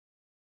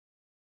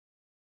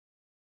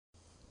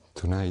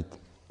Tonight,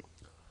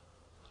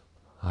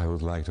 I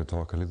would like to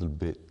talk a little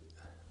bit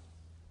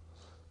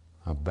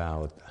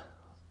about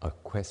a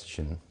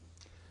question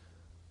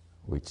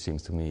which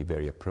seems to me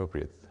very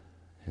appropriate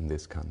in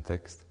this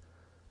context.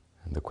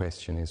 And the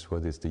question is,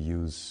 what is the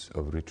use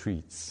of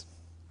retreats?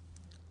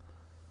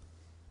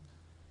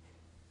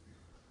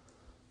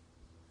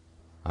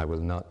 I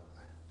will not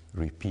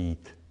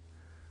repeat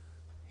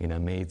in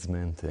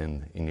amazement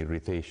and in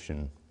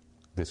irritation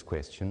this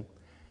question,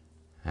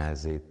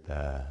 as it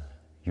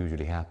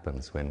usually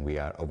happens when we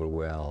are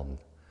overwhelmed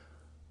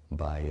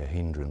by a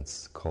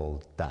hindrance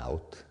called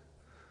doubt,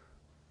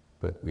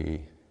 but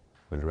we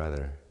will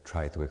rather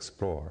try to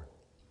explore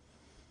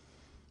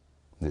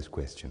this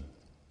question.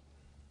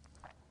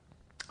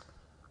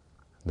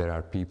 There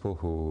are people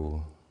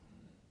who,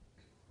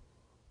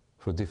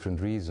 for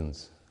different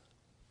reasons,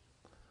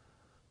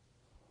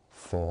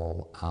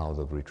 fall out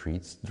of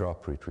retreats,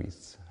 drop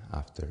retreats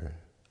after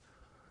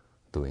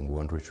doing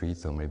one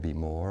retreat or maybe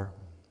more.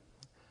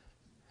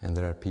 And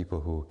there are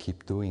people who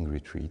keep doing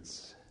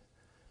retreats,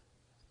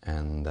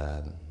 and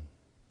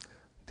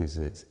this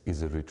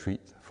is a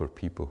retreat for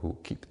people who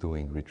keep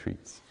doing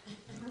retreats.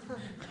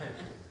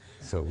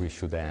 So we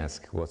should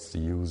ask, what's the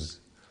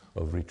use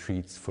of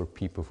retreats for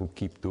people who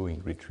keep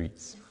doing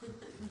retreats?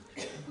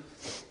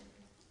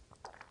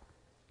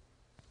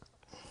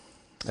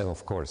 And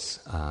of course,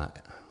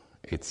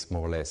 it's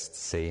more or less the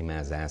same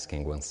as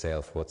asking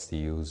oneself, what's the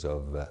use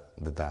of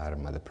the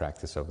Dharma, the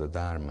practice of the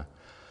Dharma?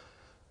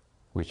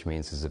 Which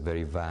means it's a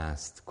very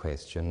vast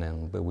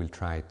question, but we'll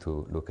try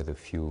to look at a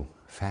few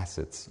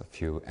facets, a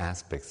few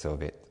aspects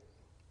of it.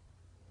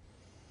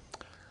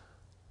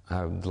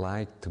 I would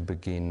like to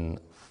begin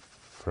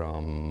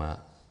from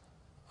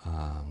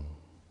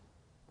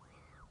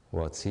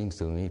what seems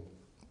to me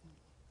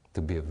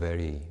to be a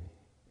very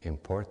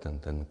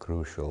important and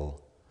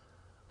crucial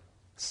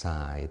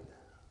side,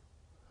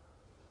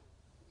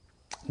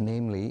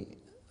 namely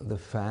the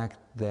fact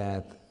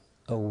that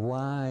a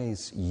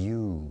wise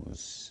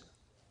use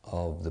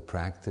of the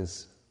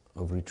practice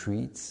of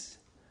retreats,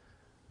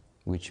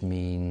 which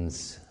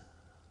means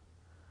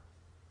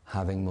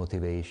having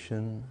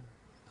motivation,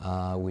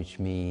 which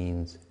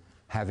means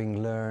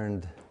having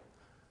learned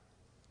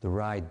the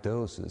right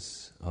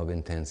doses of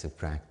intensive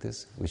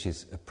practice, which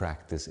is a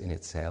practice in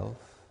itself.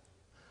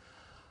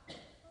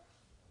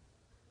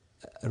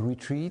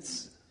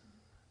 Retreats,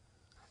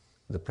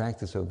 the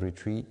practice of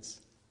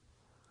retreats,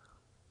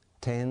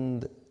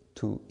 tend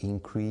to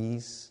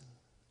increase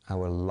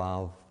our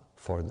love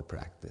for the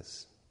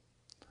practice.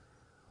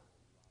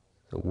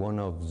 So one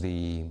of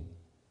the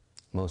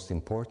most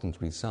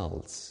important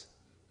results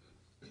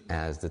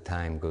as the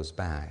time goes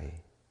by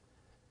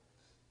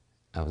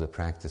of the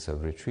practice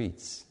of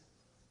retreats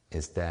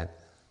is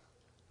that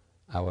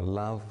our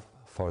love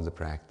for the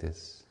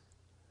practice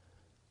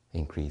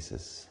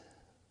increases.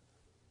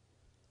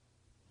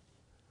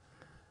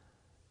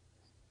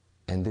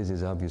 And this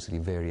is obviously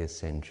very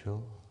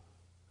essential,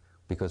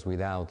 because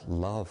without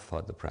love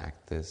for the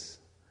practice,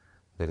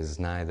 there is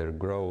neither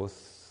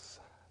growth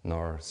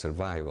nor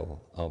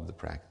survival of the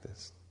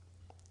practice.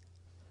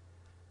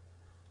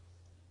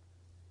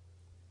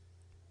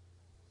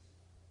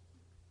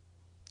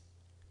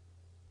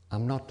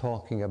 I'm not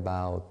talking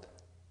about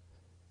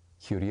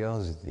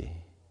curiosity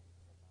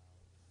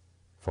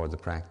for the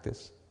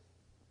practice,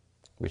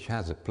 which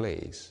has a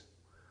place,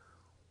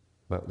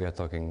 but we are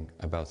talking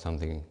about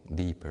something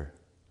deeper,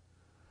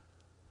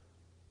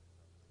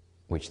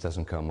 which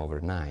doesn't come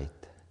overnight,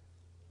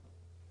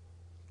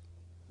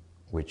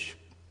 which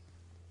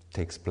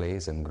takes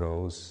place and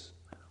grows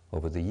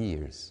over the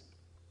years.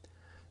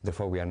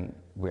 Therefore,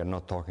 we are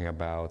not talking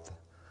about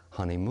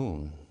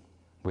honeymoon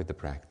with the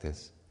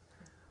practice,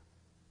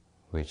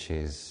 which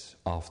is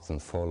often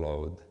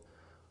followed,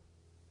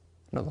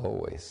 not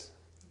always,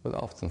 but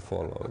often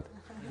followed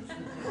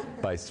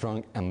by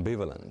strong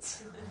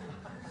ambivalence,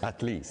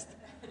 at least,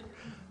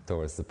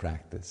 towards the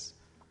practice.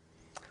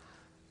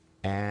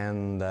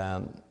 And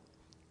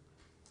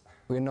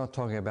we're not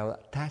talking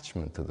about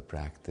attachment to the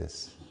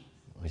practice,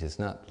 which is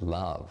not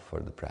love for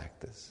the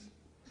practice.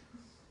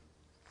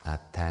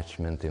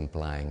 Attachment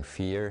implying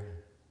fear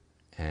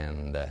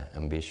and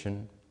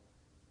ambition.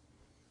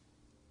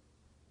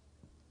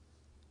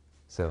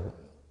 So,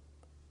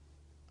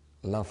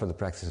 love for the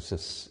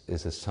practice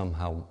is a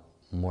somehow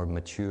more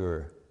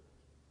mature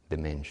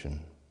dimension.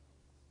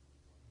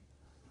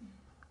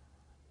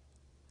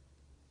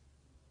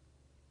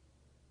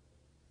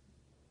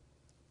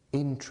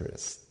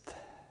 Interest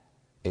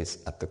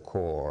is at the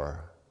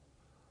core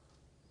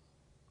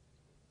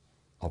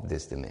of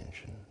this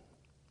dimension.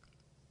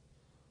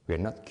 We are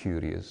not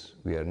curious,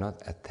 we are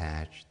not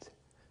attached,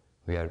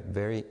 we are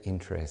very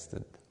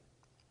interested.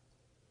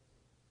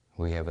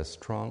 We have a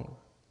strong,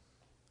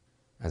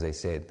 as I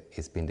said,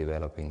 it's been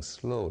developing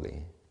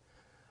slowly,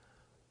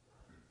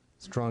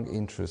 strong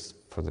interest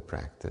for the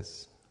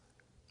practice.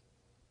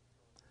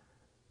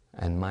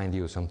 And mind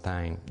you,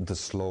 sometimes the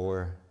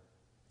slower,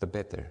 the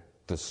better.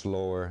 The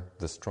slower,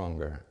 the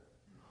stronger.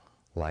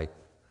 Like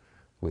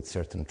with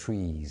certain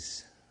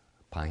trees,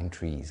 Pine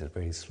trees are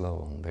very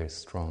slow and very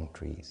strong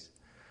trees.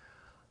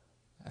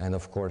 And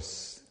of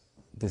course,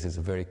 this is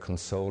a very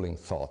consoling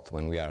thought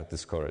when we are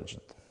discouraged.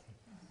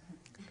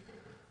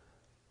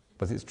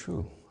 But it's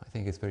true. I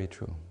think it's very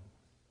true.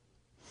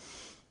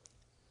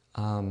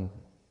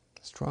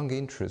 Strong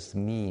interest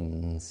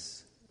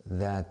means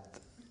that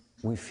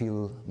we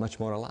feel much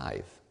more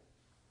alive.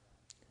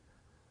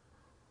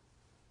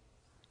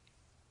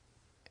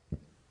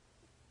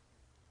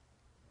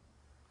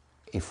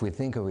 If we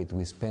think of it,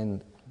 we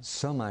spend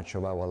so much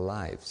of our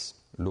lives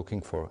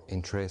looking for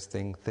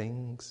interesting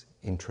things,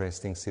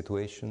 interesting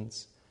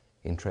situations,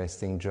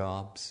 interesting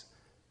jobs,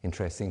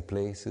 interesting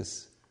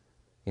places,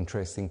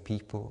 interesting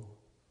people.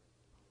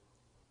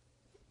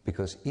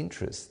 Because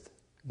interest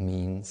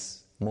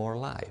means more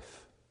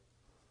life.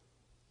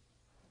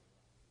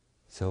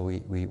 So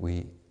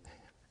we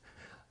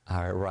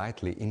are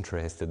rightly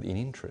interested in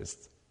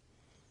interest.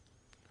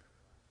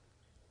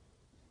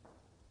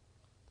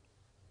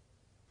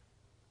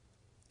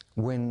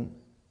 When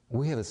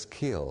we have a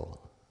skill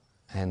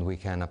and we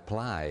can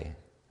apply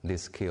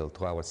this skill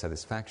to our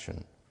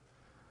satisfaction,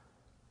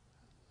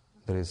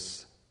 there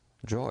is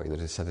joy,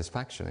 there is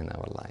satisfaction in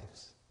our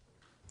lives.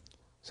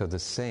 So the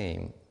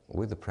same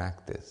with the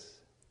practice.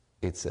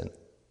 It's an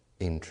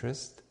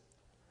interest,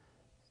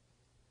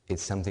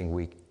 it's something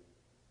we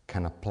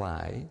can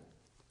apply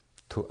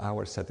to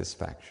our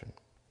satisfaction.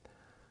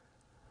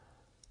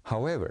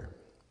 However,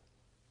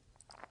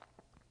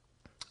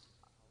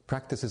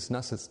 practice is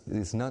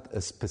not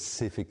a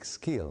specific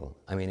skill.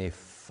 I mean,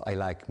 if I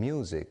like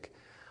music,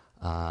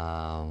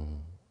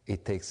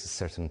 it takes a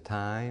certain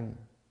time,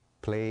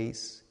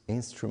 place,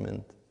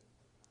 instrument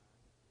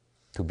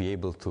to be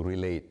able to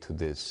relate to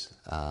this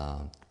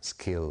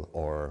skill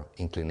or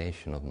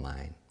inclination of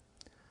mine.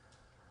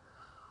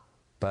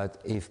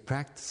 But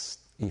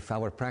if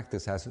our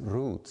practice has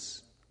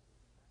roots,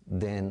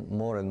 then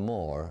more and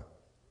more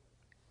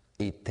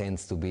it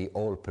tends to be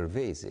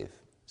all-pervasive.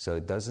 So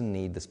it doesn't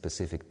need a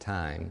specific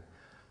time,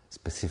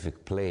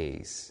 specific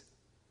place.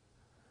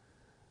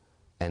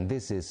 And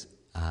this is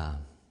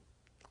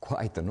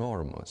quite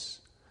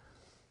enormous,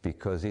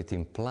 because it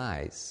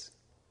implies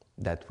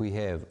that we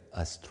have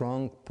a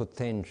strong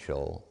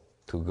potential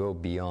to go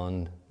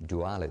beyond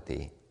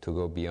duality, to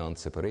go beyond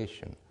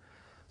separation.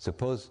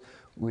 Suppose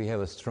we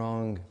have a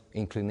strong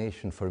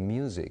inclination for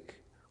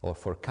music or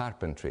for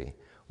carpentry.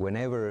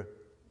 Whenever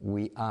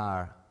we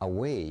are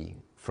away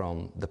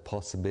from the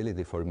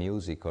possibility for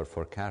music or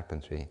for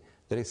carpentry,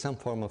 there is some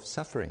form of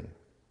suffering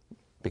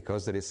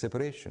because there is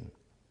separation.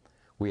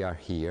 We are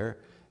here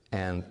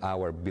and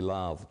our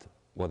beloved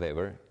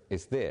whatever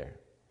is there.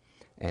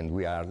 And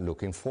we are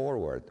looking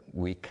forward.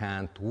 We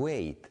can't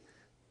wait.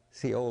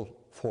 See, all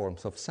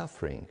forms of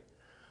suffering.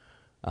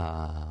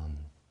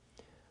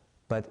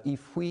 But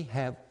if we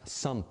have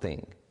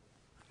something,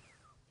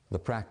 the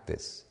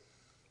practice,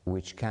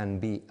 which can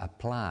be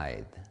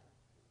applied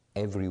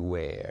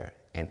everywhere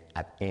and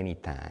at any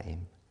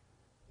time,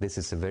 this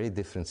is a very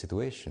different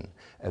situation,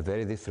 a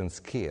very different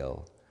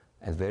skill,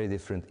 a very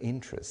different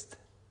interest.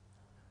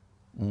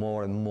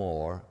 More and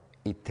more,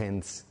 it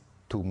tends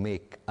to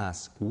make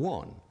us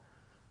one,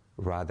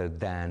 rather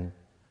than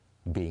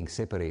being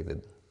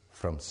separated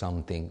from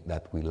something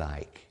that we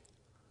like.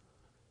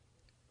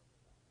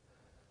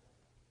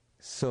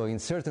 So in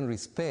certain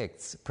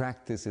respects,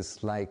 practice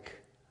is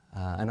like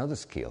another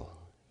skill.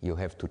 You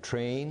have to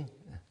train,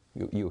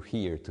 you're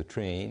here to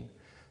train,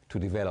 to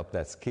develop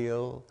that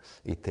skill.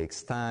 It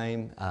takes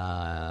time,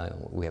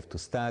 we have to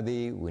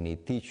study, we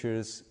need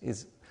teachers.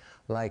 It's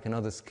like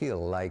another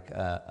skill, like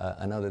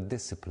another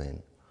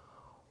discipline.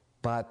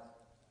 But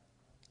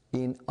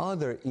in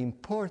other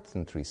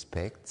important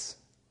respects,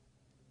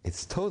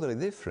 it's totally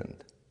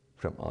different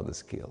from other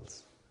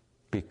skills,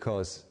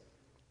 because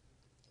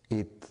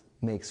it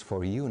makes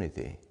for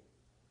unity.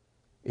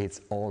 It's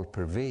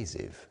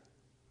all-pervasive.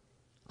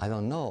 I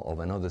don't know of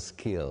another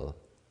skill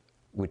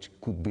which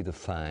could be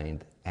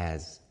defined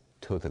as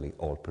totally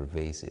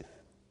all-pervasive.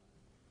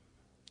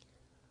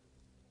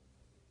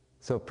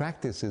 So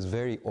practice is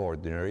very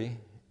ordinary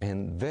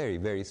and very,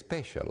 very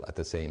special at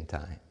the same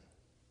time.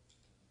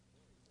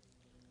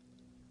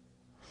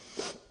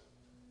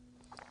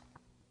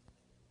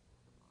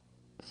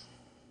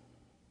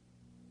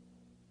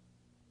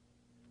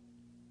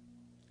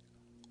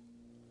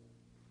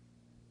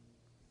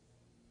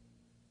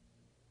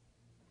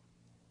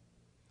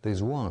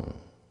 There's one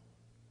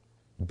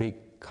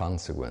big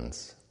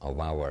consequence of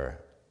our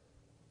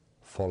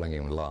falling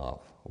in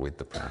love with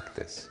the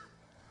practice.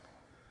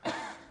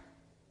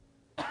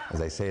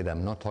 As I said,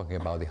 I'm not talking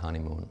about the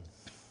honeymoon.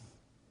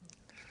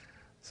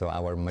 So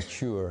our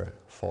mature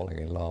falling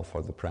in love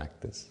for the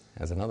practice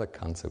has another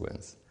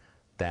consequence,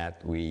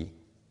 that we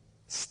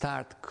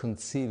start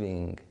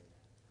conceiving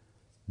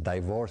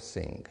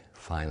divorcing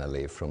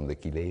finally from the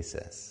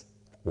kilesas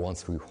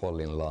once we fall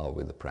in love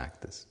with the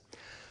practice.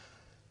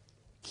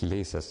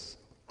 Kilesas,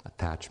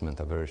 attachment,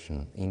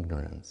 aversion,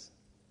 ignorance.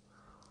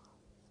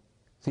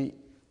 See,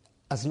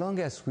 as long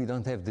as we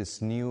don't have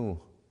this new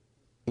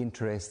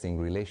interesting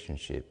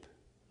relationship,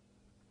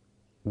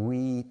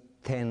 we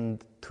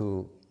tend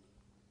to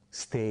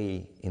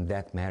stay in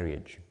that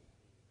marriage.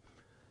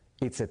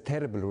 It's a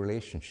terrible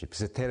relationship,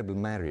 it's a terrible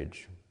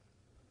marriage,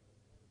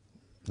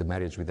 the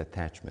marriage with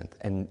attachment.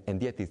 And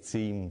yet it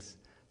seems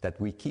that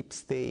we keep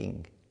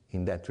staying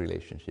in that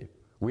relationship.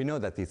 We know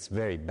that it's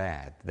very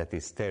bad, that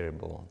it's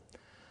terrible.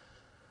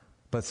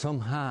 But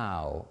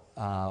somehow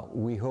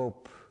we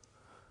hope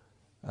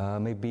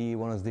maybe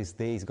one of these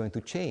days is going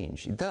to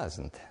change. It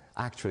doesn't.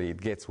 Actually, it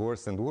gets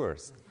worse and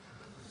worse.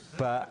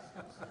 But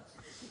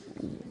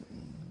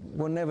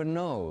one never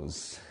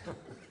knows.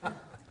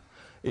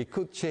 It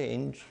could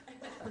change.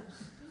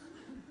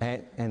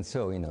 And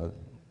so,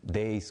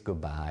 days go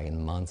by,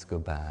 and months go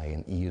by,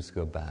 and years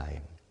go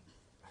by.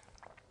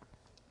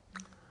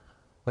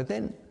 But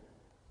then,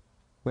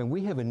 when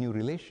we have a new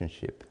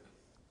relationship,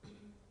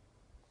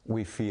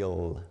 we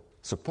feel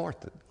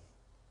supported.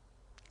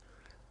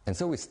 And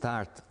so we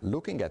start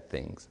looking at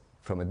things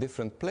from a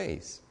different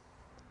place.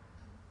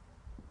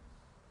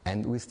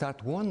 And we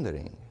start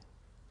wondering,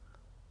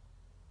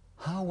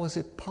 how was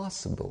it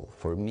possible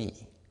for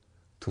me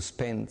to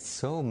spend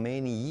so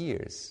many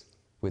years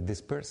with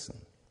this person?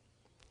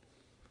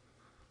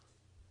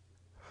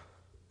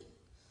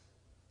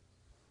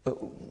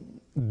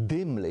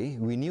 Dimly,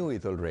 we knew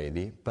it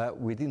already, but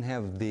we didn't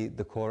have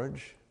the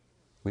courage,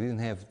 we didn't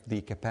have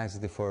the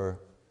capacity for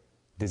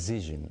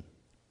decision.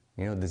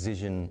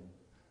 Decision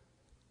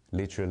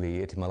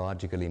literally,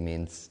 etymologically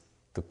means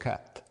to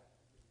cut.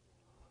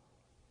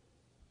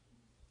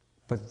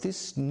 But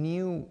this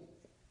new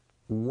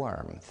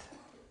warmth,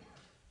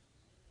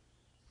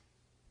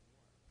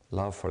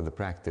 love for the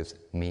practice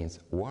means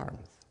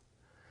warmth.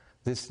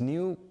 This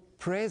new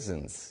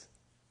presence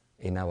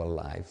in our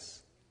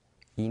lives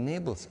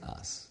enables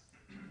us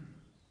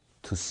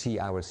to see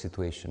our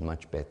situation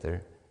much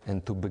better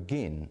and to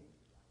begin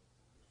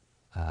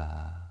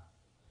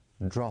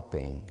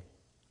dropping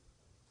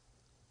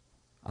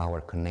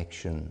our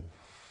connection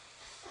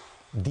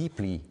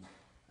deeply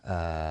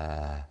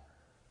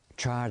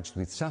charged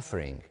with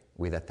suffering,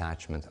 with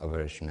attachment,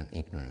 aversion, and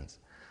ignorance.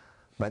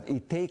 But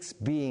it takes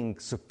being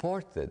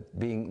supported,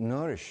 being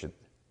nourished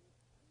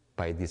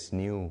by this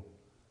new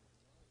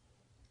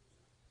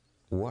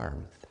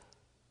warmth.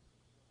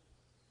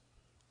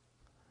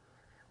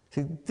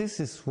 See, this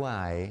is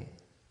why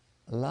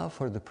love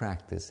for the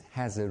practice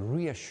has a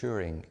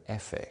reassuring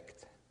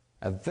effect,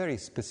 a very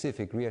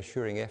specific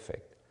reassuring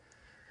effect.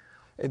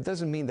 It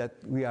doesn't mean that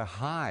we are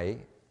high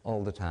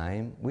all the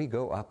time. We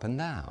go up and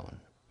down.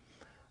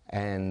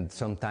 And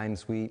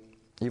sometimes we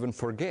even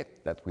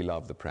forget that we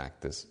love the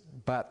practice.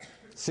 But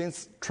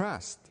since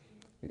trust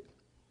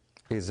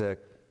is a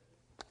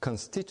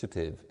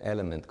constituent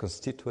element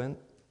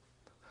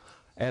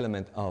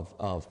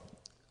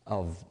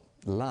of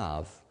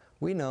love,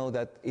 we know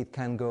that it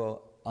can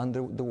go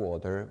under the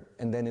water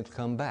and then it'll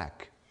come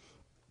back.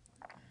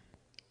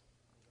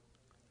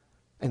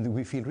 And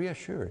we feel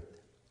reassured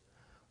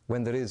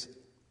when there is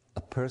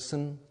a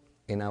person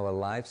in our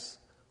lives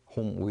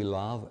whom we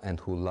love and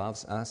who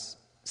loves us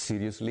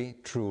seriously,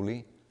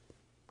 truly.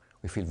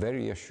 We feel very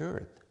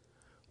reassured.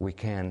 We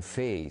can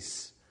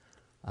face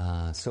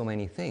so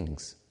many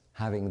things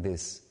having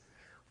this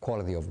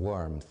quality of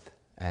warmth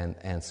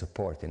and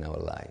support in our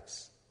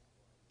lives.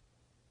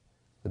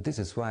 But this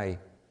is why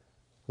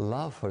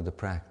love for the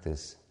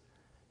practice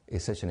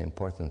is such an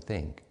important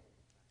thing.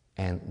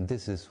 And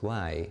this is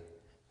why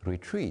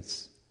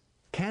retreats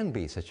can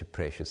be such a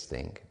precious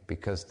thing,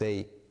 because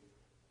they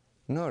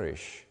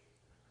nourish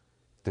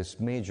this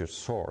major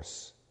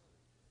source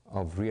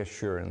of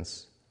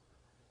reassurance,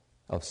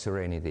 of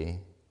serenity,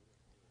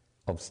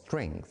 of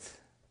strength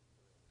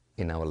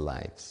in our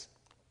lives,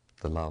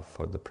 the love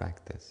for the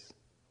practice.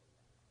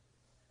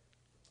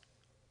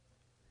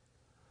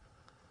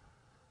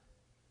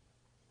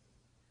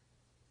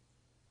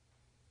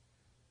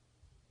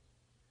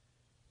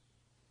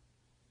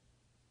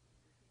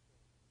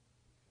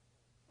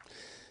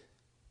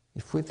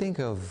 If we think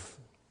of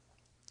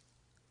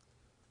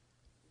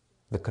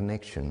the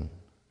connection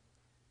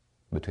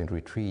between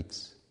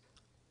retreats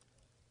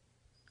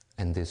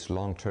and this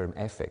long-term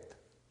effect,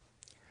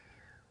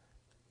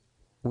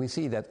 we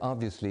see that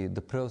obviously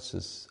the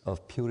process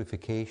of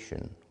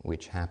purification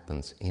which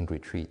happens in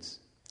retreats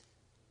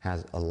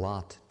has a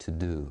lot to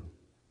do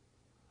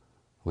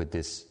with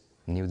this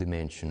new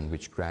dimension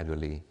which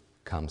gradually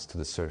comes to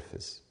the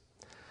surface.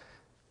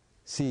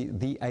 See,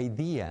 the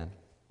idea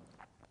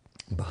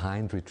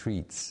behind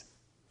retreats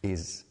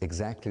is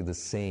exactly the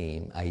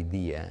same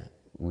idea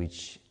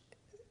which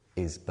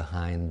is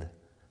behind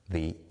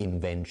the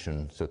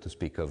invention, so to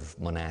speak, of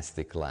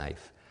monastic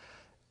life.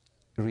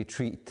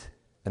 Retreat,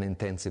 an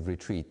intensive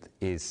retreat,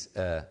 is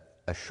a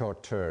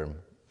short-term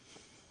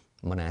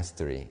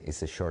monastery,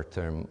 it's a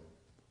short-term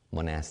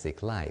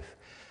monastic life.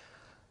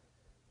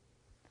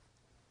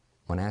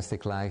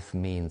 Monastic life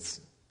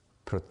means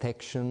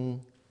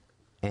protection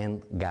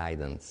and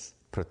guidance,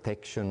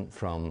 protection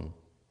from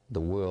the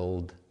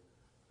world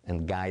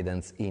and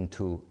guidance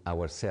into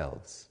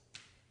ourselves.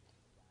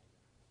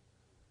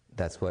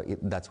 That's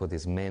what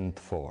it's meant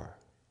for.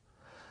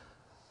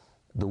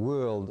 the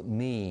world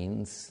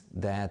means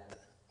that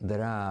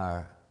there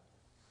are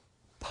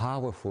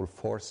powerful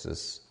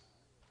forces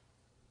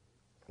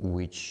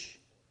which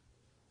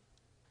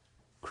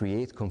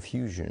create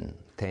confusion,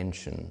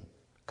 tension,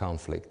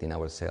 conflict in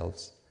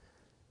ourselves,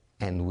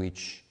 and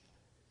which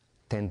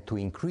tend to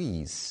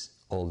increase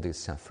all this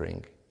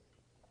suffering.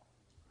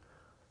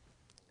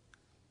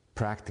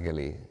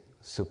 Practically,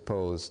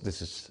 suppose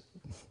this is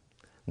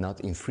not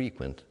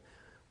infrequent.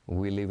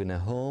 We live in a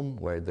home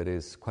where there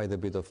is quite a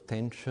bit of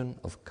tension,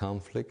 of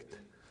conflict.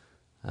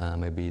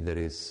 Maybe there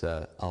is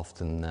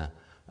often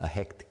a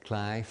hectic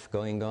life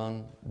going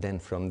on. Then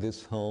from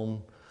this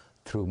home,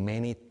 through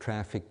many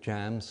traffic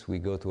jams, we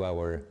go to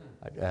our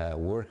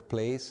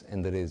workplace,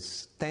 and there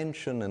is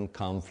tension and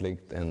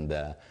conflict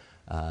and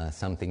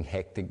something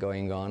hectic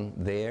going on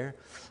there.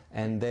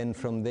 And then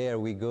from there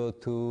we go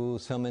to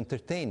some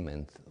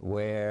entertainment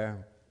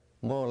where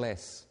more or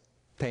less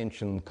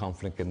tension,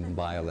 conflict and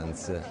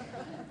violence.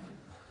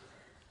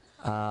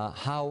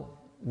 How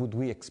would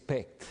we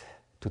expect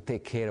to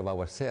take care of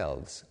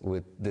ourselves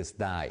with this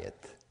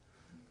diet,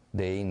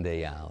 day in,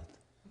 day out?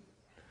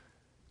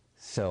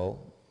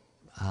 So,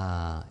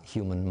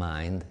 human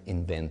mind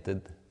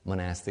invented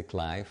monastic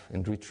life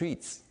and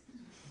retreats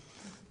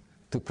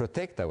to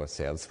protect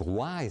ourselves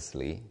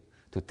wisely,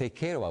 to take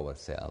care of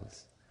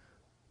ourselves,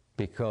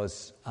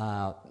 because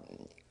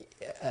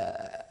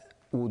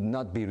would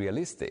not be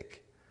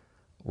realistic,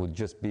 would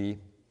just be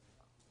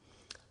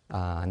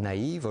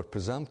naive or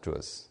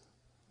presumptuous,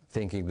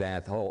 thinking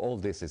that all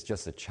this is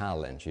just a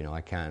challenge. You know,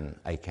 I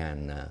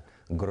can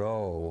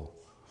grow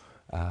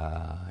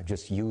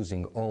just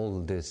using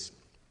all this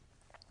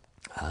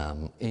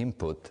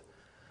input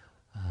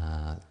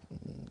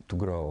to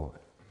grow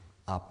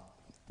up.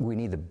 We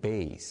need a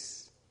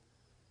base.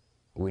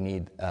 We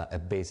need a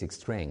basic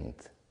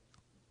strength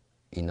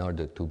in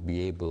order to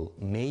be able,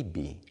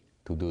 maybe,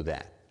 to do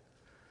that.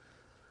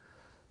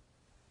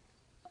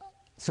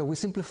 So we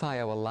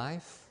simplify our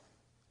life.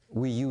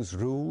 We use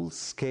rules,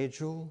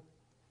 schedule,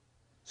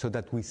 so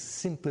that we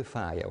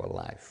simplify our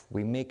life.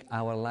 We make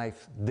our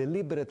life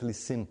deliberately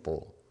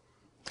simple.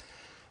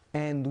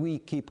 And we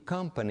keep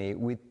company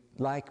with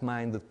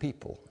like-minded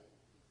people,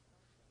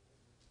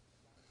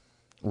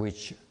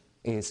 which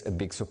is a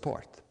big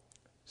support.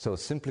 So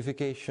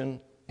simplification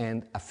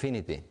and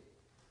affinity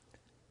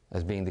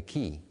as being the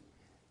key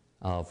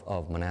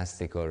of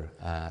monastic or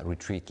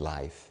retreat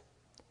life.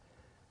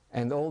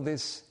 And all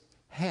this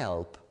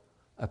help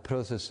a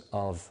process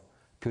of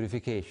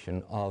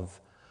purification, of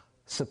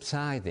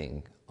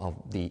subsiding of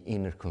the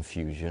inner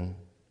confusion,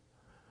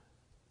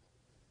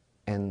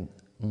 and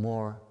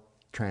more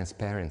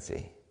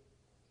transparency.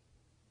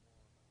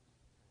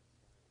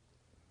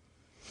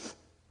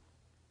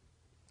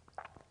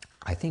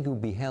 I think it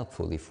would be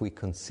helpful if we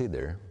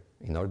consider,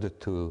 in order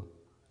to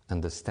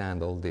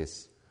understand all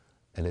this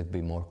a little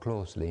bit more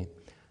closely,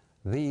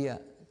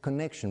 the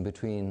connection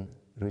between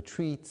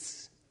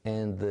retreats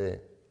and the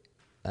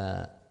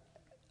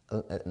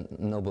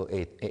Noble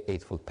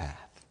Eightfold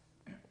Path.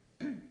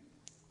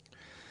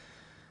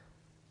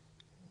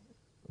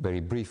 Very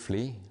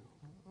briefly,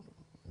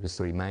 just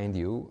to remind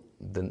you,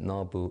 the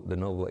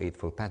Noble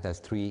Eightfold Path has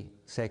 3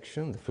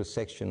 sections. The first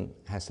section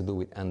has to do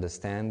with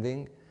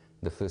understanding.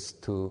 The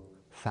first 2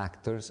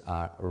 factors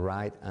are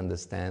right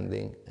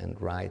understanding and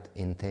right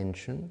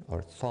intention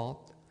or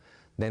thought.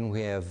 Then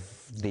we have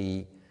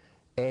the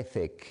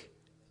ethic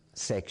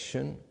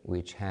section,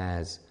 which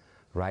has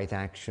right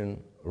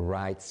action,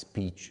 right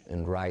speech,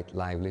 and right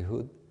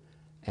livelihood.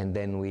 And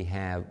then we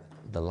have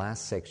the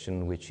last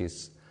section, which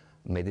is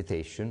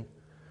meditation,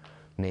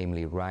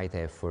 namely right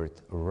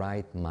effort,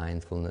 right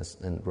mindfulness,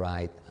 and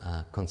right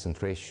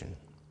concentration.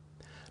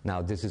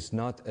 Now, this is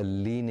not a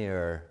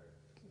linear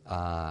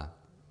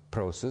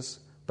process,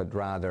 but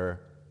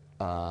rather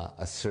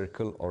a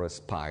circle or a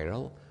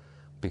spiral,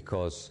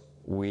 because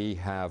we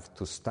have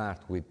to start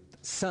with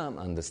some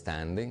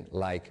understanding,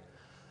 like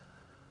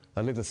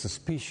a little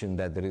suspicion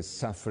that there is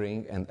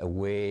suffering and a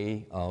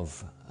way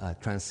of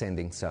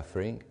transcending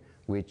suffering,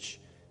 which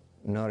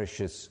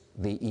nourishes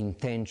the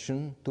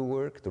intention to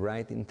work, the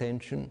right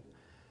intention,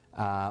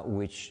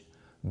 which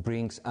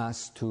brings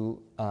us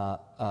to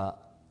a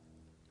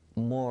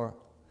more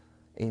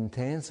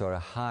intense or a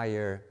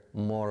higher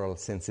moral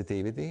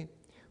sensitivity,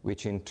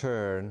 which in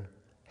turn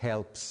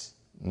helps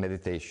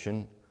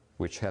meditation,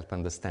 which help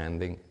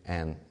understanding,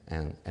 and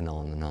on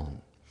and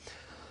on.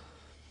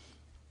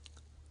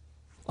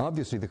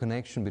 Obviously, the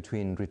connection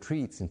between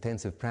retreats,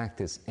 intensive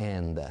practice,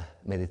 and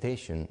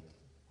meditation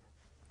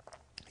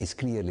is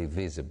clearly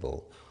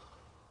visible.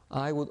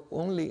 I would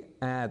only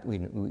add,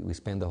 we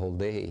spend the whole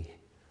day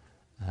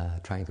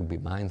trying to be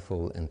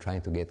mindful and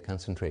trying to get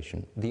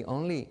concentration. The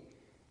only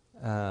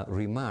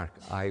remark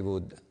I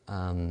would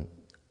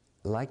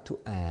like to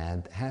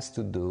add has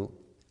to do,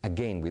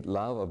 again, with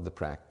love of the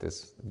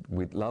practice,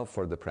 with love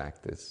for the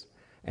practice,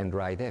 and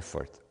right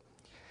effort.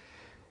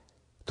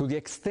 To the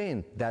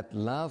extent that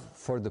love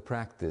for the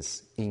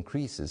practice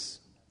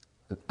increases,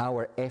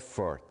 our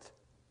effort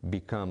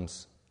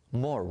becomes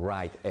more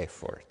right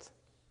effort.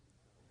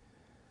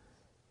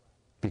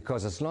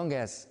 Because as long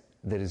as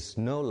there is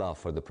no love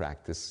for the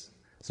practice,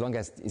 as long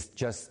as it's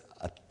just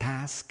a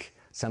task,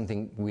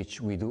 something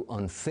which we do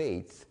on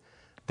faith,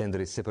 then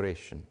there is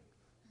separation.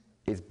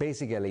 It's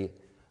basically,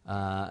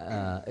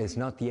 it's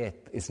not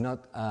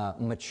a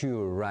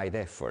mature right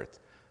effort,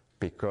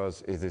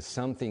 because it is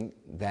something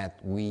that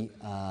we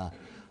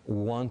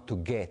want to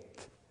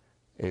get.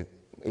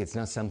 It's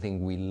not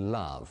something we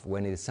love.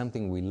 When it is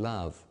something we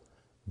love,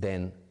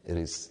 then it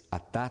is,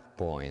 at that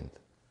point,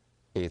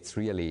 it's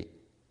really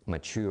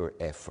mature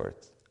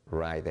effort,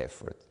 right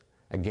effort.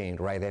 Again,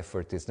 right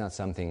effort is not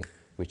something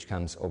which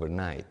comes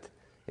overnight.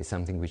 It's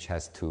something which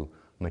has to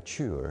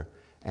mature,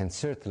 and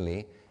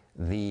certainly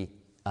the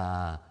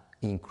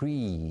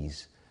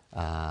increase,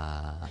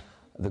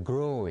 the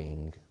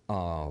growing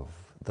of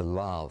the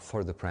love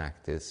for the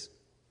practice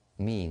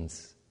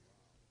means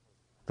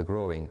the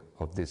growing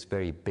of this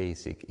very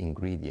basic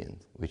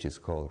ingredient, which is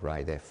called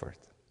right effort.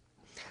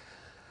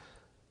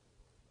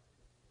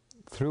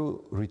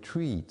 Through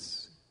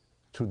retreats,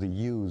 through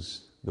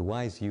the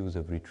wise use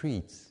of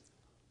retreats,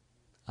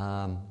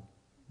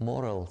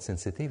 moral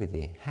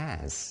sensitivity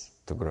has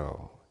to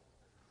grow.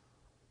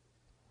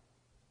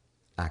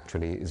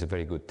 Actually, it's a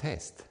very good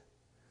test.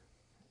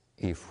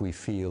 If we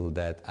feel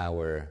that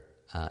our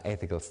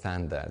ethical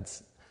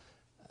standards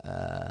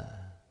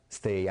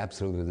stay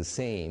absolutely the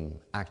same,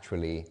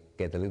 actually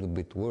get a little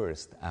bit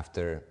worse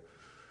after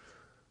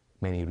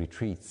many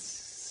retreats,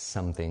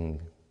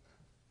 something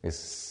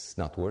is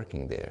not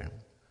working there.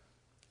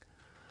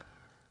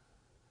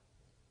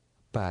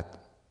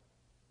 But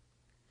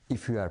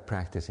if you are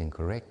practicing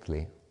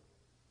correctly,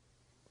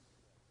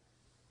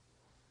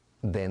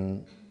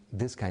 then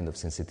this kind of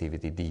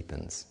sensitivity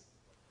deepens.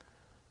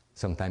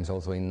 Sometimes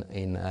also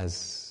in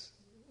as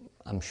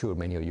I'm sure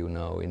many of you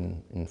know,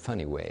 in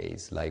funny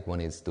ways, like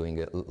one is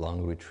doing a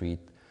long retreat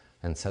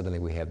and suddenly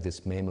we have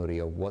this memory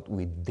of what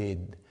we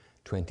did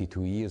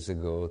 22 years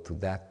ago to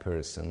that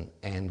person,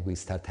 and we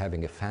start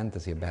having a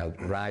fantasy about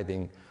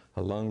writing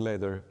a long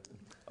letter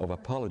of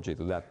apology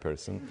to that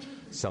person.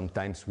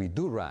 Sometimes we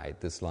do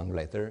write this long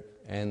letter,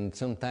 and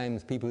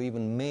sometimes people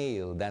even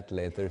mail that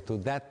letter to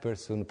that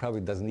person who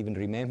probably doesn't even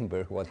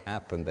remember what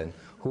happened and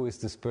who is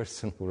this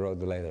person who wrote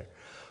the letter.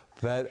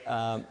 But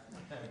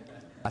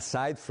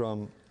aside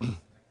from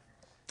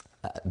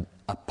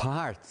a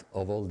part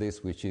of all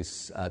this, which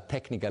is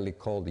technically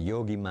called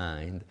yogi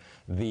mind,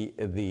 the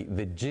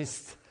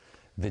gist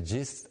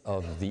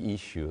of the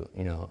issue,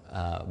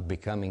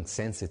 becoming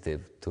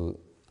sensitive to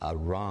a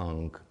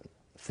wrong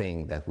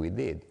thing that we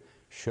did,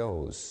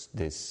 shows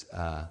this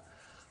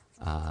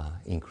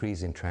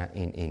increase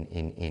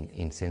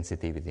in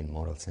sensitivity, in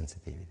moral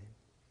sensitivity.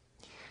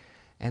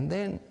 And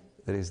then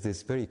there is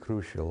this very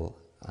crucial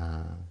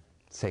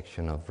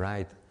section of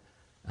right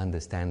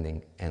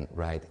understanding and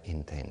right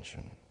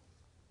intention.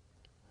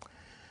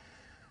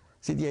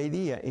 See, the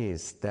idea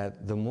is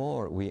that the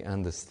more we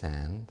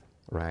understand,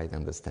 right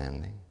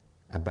understanding,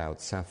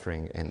 about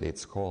suffering and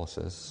its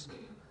causes,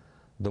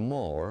 the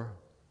more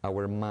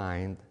our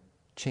mind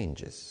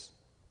changes.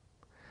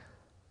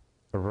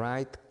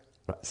 Right,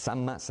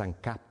 samma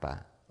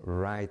sankappa,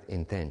 right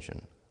intention,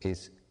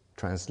 is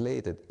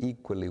translated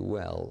equally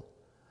well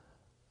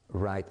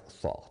right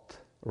thought,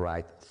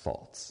 right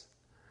thoughts,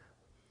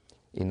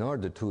 in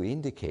order to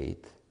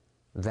indicate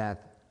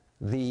that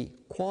the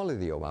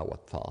quality of our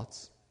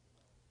thoughts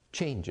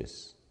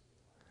changes.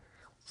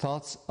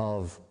 Thoughts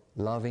of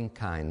loving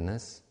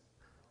kindness,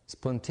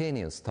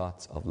 spontaneous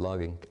thoughts of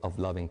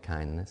loving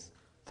kindness,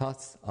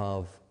 thoughts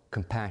of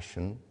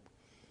compassion,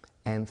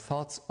 and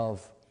thoughts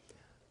of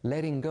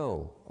letting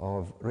go,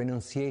 of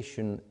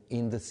renunciation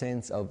in the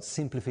sense of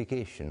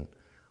simplification,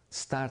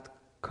 start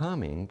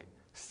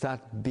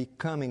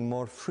becoming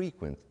more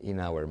frequent in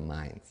our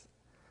minds.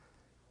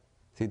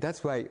 See,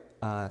 that's why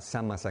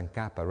samma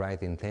sankappa,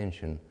 right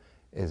intention,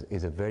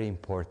 is a very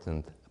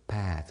important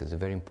path, is a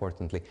very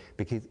importantly,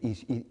 because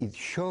it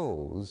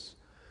shows,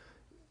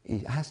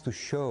 it has to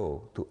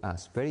show to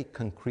us very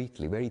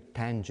concretely, very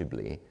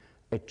tangibly,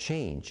 a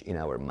change in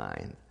our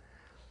mind.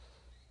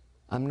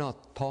 I'm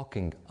not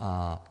talking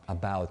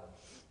about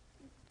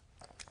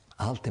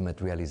ultimate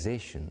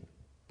realization.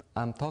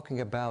 I'm talking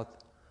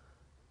about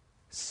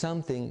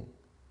something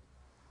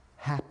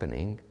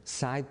happening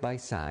side by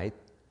side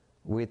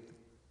with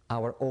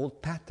our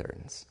old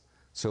patterns.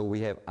 So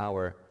we have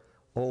our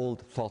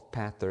old thought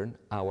pattern,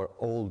 our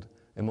old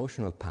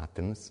emotional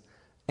patterns,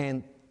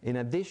 and in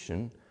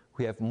addition,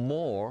 we have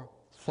more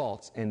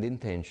thoughts and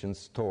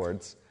intentions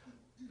towards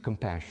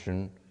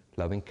compassion,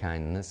 loving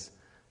kindness,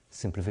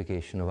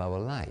 simplification of our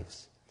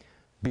lives.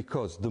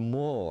 Because the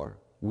more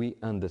we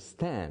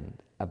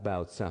understand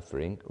about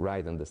suffering,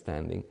 right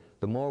understanding,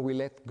 the more we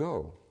let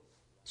go.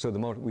 So the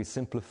more we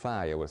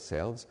simplify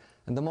ourselves,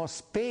 and the more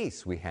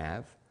space we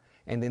have,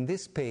 and in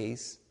this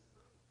space,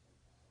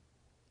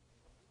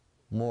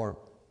 more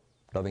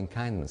loving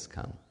kindness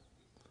comes.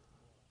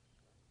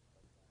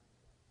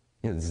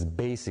 This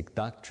basic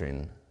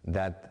doctrine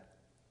that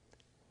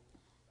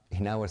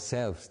in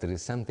ourselves there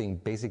is something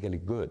basically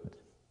good,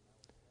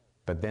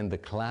 but then the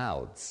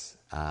clouds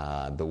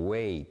the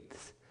weight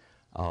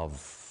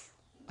of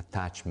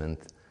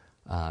attachment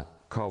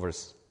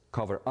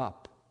cover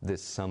up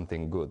this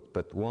something good.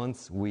 But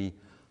once we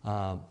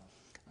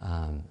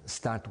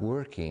start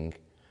working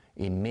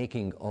in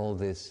making all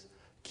this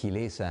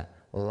kilesa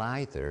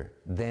lighter,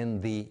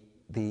 then the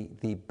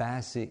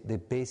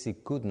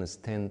basic goodness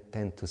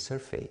tend to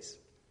surface.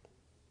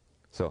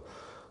 So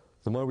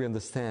the more we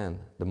understand,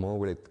 the more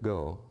we let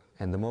go,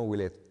 and the more we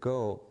let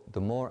go,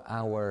 the more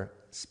our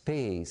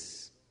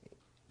space,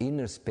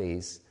 inner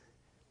space,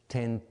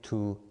 tend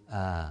to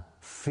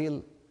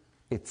fill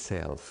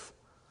itself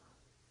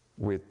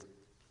with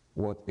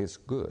what is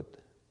good.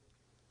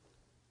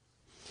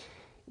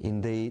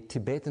 In the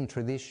Tibetan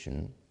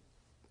tradition,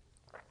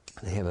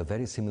 they have a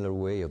very similar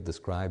way of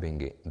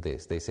describing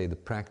this. They say the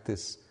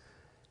practice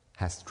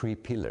has 3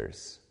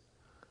 pillars.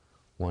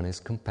 One is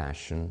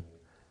compassion,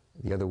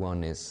 the other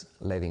one is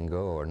letting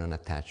go or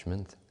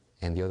non-attachment,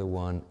 and the other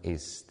one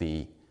is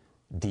the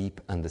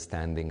deep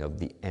understanding of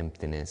the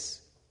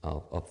emptiness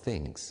of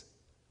things.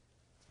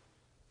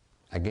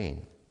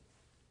 Again,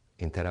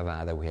 in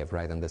Theravada we have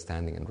right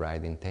understanding and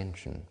right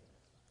intention.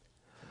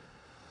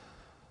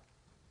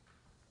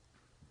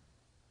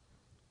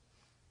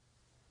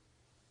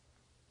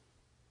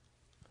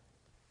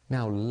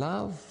 Now,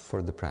 love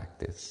for the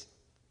practice,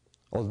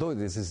 although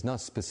this is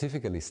not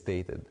specifically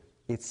stated,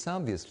 it's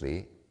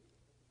obviously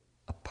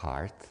a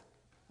part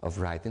of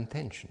right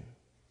intention.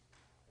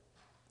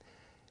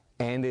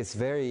 And it's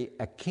very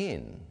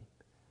akin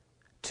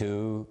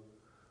to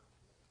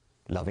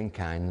loving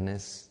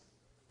kindness,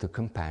 to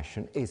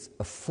compassion. It's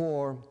a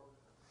form,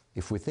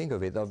 if we think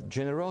of it, of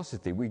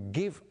generosity. We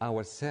give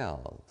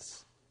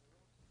ourselves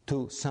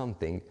to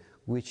something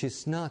which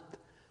is not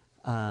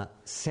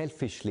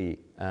selfishly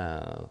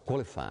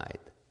qualified.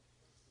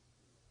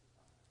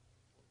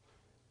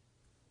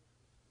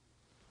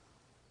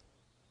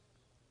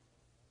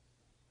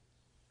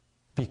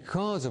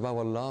 Because of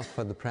our love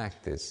for the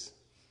practice,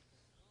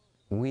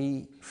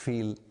 we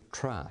feel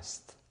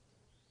trust.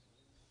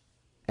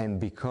 And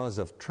because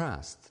of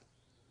trust,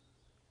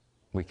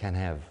 we can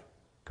have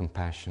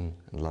compassion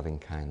and loving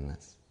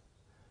kindness.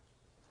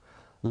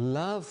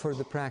 Love for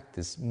the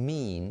practice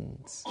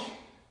means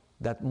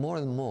that more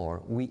and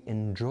more we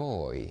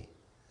enjoy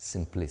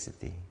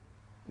simplicity.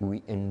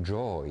 We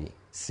enjoy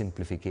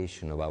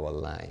simplification of our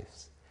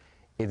lives.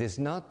 It is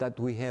not that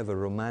we have a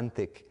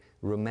romantic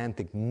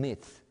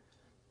myth,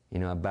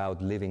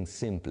 about living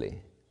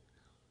simply,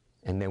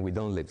 and then we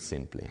don't live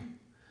simply.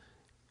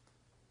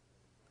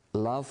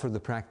 Love for the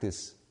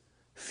practice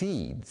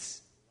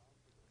feeds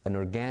an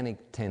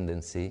organic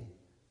tendency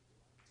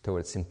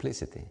towards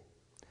simplicity.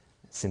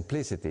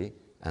 Simplicity,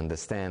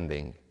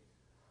 understanding,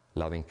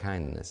 loving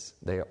kindness,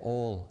 they are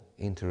all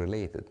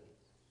interrelated.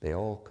 They are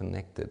all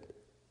connected.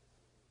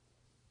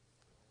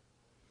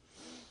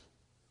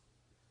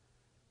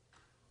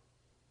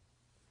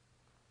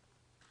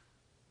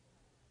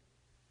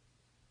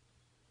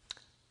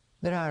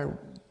 There are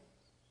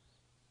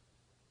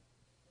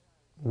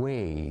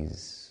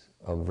ways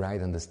of right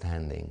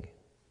understanding,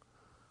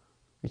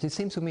 which it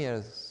seems to me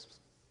as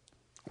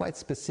quite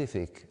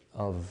specific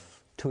of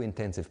too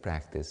intensive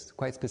practice,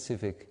 quite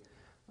specific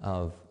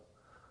of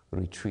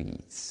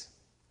retreats.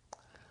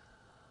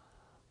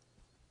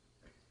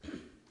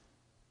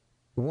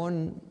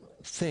 One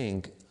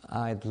thing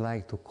I'd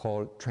like to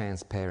call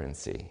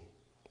transparency.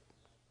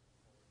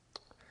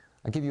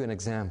 I'll give you an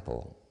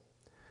example.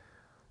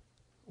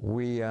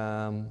 We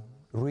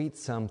read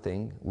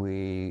something,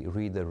 we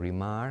read a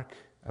remark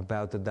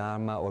about the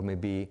Dharma, or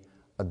maybe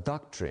a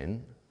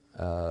doctrine,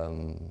 a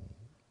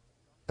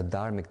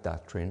dharmic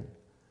doctrine,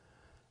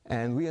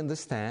 and we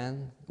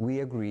understand, we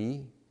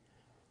agree,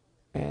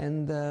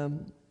 and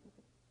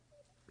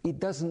it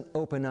doesn't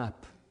open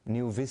up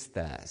new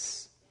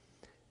vistas.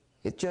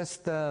 It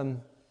just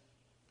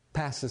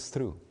passes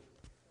through.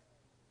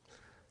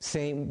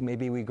 Same,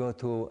 maybe we go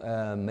to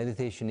a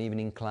meditation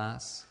evening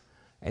class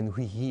and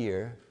we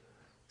hear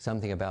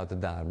something about the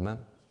Dharma,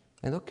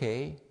 and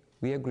okay,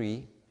 we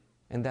agree,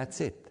 and that's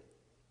it.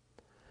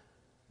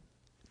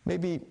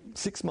 Maybe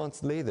 6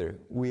 months later,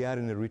 we are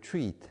in a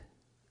retreat,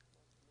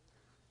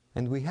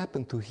 and we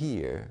happen to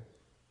hear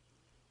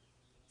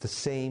the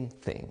same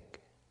thing.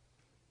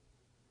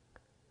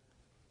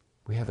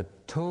 We have a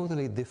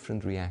totally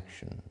different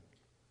reaction.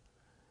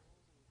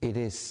 It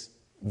is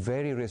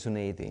very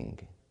resonating,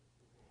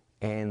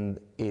 and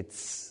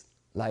it's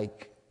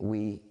like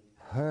we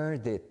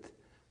heard it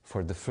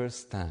for the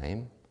first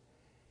time,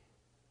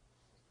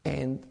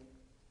 and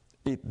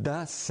it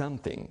does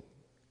something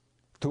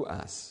to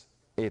us.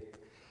 It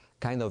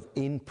kind of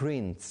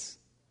imprints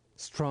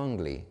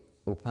strongly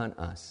upon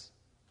us.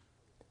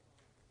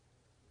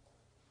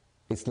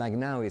 It's like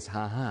now it's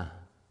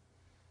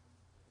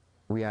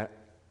we are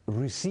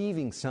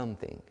receiving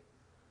something,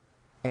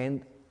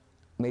 and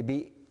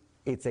maybe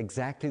it's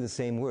exactly the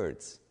same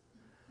words.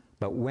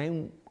 But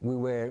when we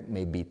were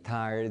maybe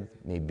tired,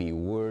 maybe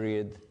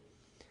worried,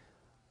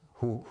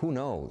 who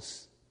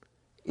knows?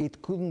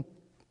 It couldn't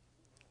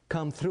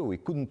come through,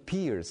 it couldn't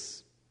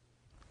pierce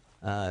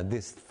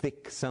this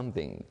thick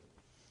something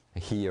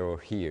here or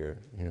here,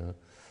 you know.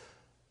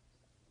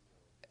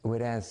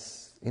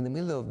 Whereas in the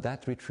middle of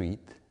that retreat,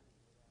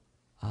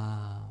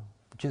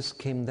 just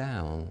came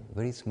down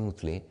very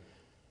smoothly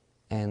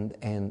and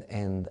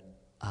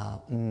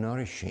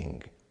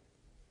nourishing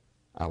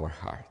our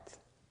heart,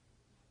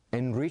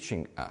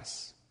 enriching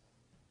us.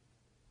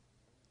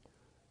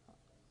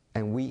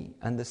 And we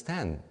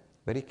understand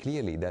very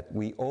clearly that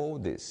we owe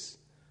this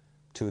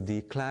to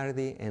the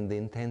clarity and the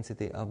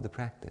intensity of the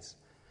practice.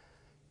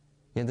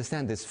 You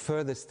understand, this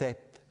further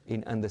step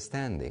in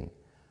understanding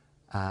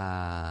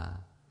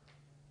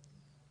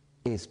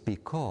is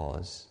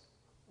because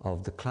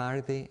of the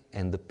clarity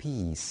and the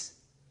peace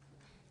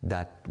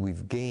that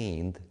we've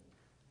gained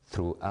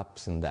through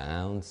ups and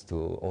downs,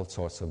 through all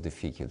sorts of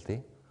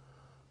difficulty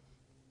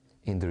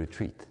in the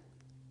retreat.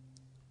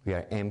 We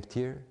are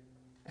emptier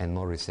and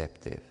more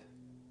receptive.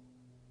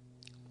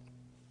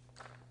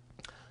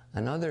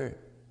 Another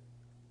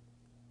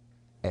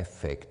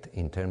effect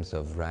in terms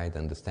of right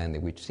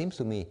understanding, which seems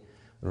to me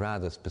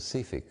rather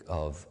specific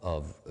of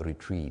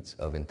retreats,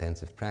 of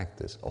intensive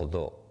practice,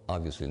 although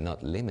obviously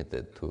not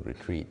limited to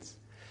retreats,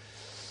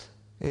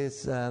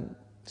 is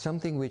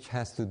something which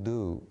has to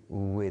do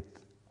with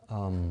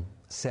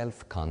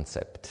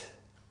self-concept,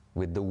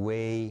 with the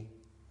way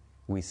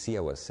we see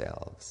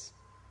ourselves,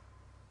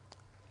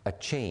 a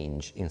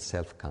change in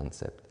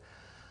self-concept.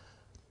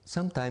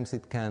 Sometimes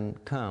it can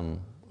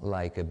come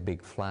like a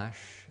big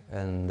flash,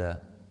 and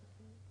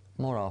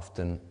more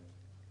often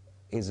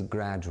is a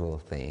gradual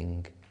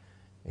thing,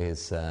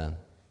 is a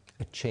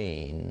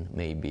chain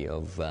maybe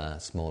of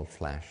small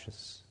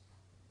flashes.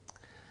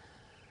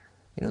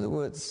 In other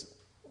words,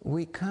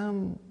 we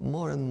come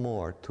more and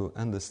more to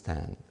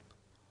understand,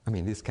 I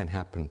mean, this can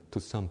happen to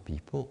some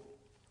people,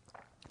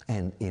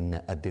 and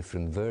in a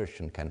different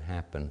version can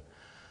happen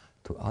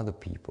to other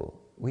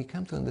people. We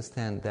come to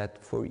understand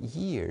that for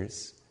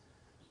years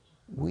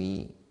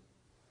we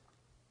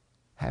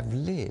have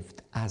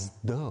lived as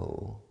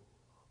though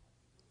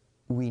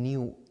we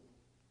knew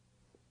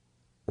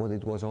what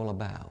it was all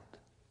about.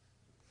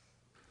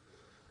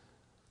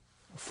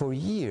 For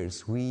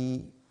years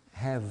we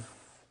have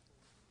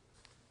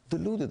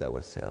deluded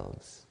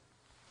ourselves,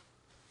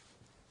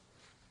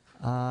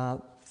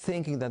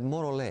 thinking that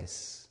more or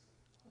less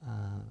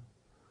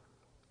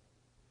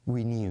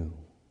we knew.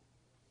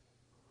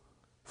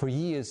 For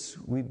years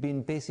we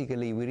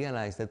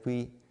realized that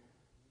we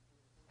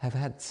have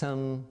had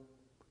some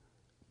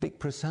big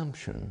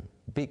presumption,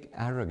 big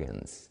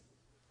arrogance,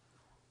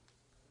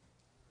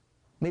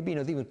 maybe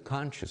not even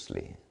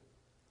consciously.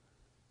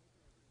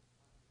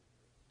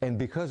 And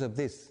because of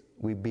this,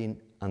 we've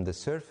been on the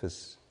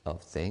surface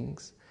of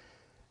things,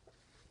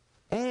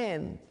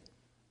 and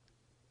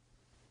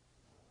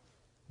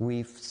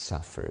we've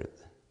suffered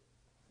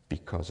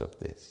because of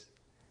this.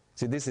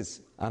 See,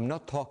 I'm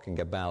not talking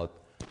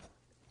about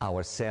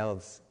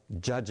ourselves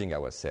judging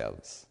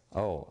ourselves.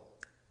 Oh,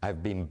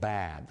 I've been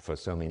bad for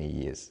so many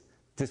years.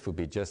 This would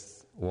be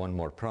just one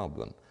more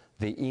problem.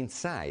 The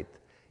insight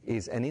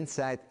is an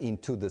insight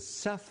into the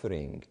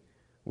suffering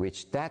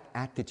which that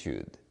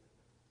attitude,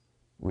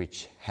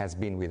 which has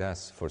been with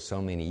us for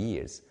so many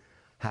years,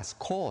 has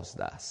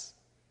caused us.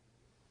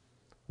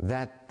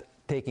 That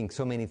taking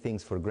so many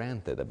things for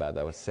granted about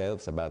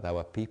ourselves, about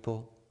our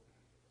people,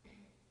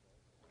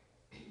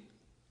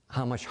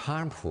 how much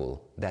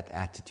harmful that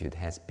attitude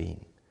has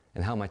been,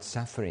 and how much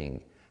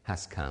suffering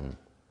has come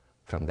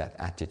from that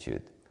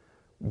attitude.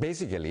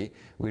 Basically,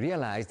 we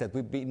realized that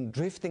we've been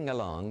drifting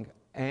along,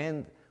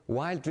 and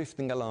while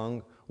drifting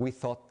along, we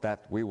thought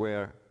that we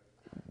were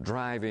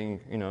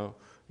driving,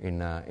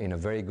 in a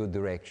very good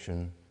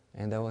direction,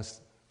 and that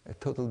was a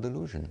total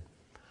delusion.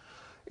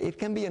 It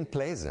can be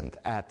unpleasant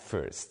at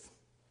first,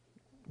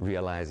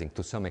 realizing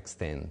to some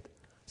extent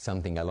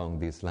something along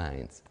these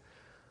lines,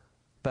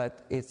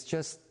 but it's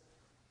just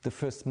the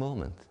first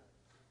moment,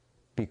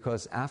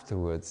 because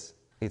afterwards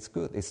it's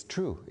good, it's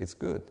true, it's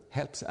good,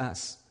 helps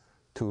us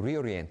to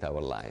reorient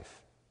our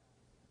life.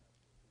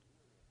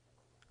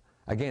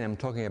 Again, I'm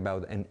talking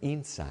about an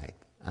insight.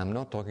 I'm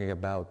not talking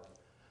about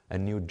a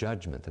new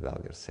judgment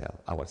about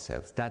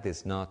ourselves. That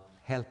is not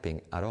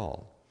helping at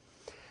all.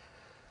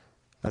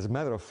 As a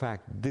matter of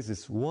fact, this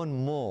is one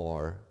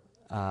more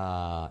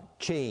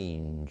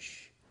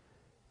change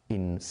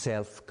in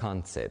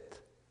self-concept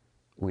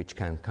which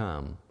can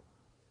come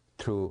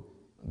through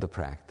the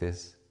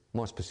practice,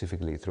 more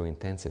specifically through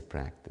intensive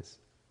practice.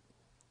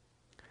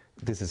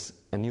 This is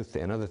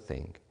another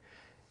thing.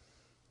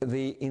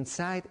 The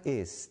insight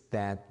is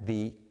that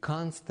the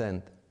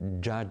constant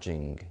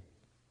judging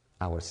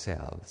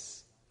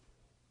ourselves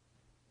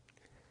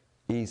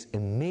is a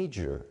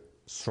major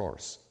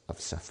source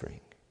of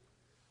suffering.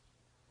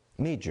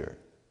 Major.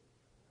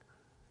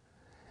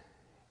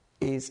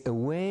 Is a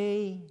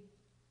way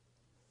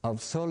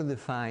of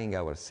solidifying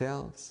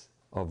ourselves,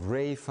 of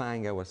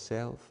reifying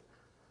ourselves,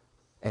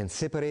 and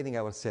separating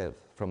ourselves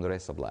from the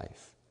rest of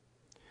life.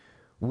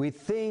 We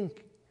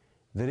think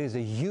there is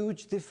a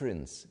huge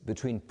difference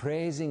between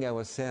praising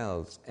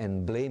ourselves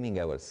and blaming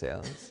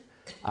ourselves,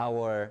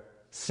 Our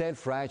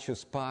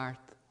self-righteous part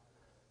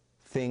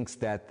thinks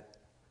that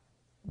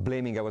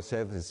blaming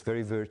ourselves is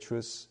very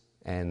virtuous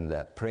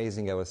and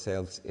praising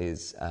ourselves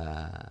is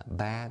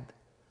bad.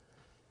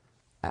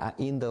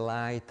 In the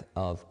light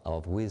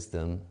of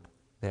wisdom,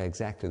 they're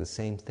exactly the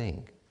same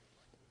thing.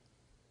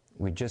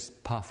 We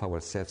just puff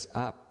ourselves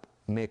up,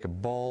 make a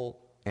ball,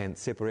 and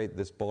separate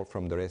this ball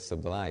from the rest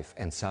of the life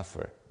and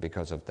suffer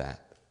because of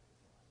that.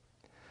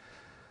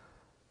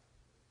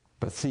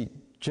 But see,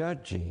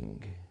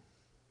 judging,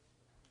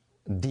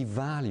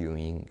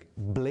 devaluing,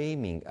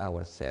 blaming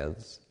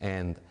ourselves,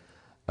 and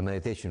a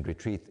meditation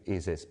retreat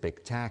is a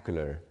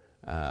spectacular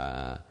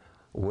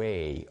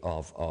way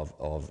of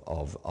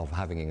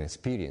having an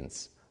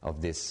experience of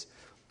this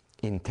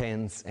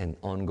intense and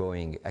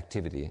ongoing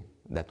activity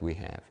that we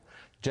have.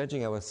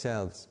 Judging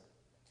ourselves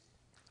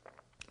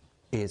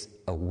is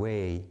a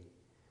way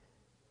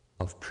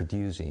of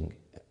producing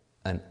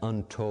an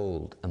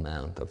untold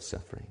amount of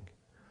suffering.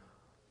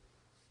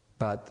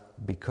 But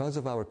because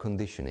of our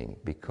conditioning,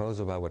 because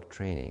of our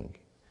training,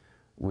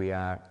 we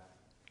are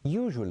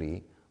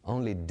usually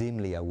only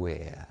dimly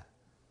aware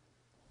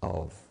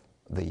of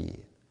the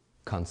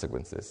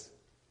consequences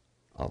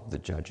of the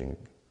judging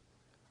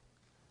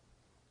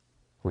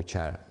which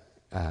are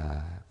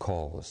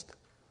caused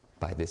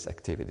by this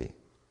activity.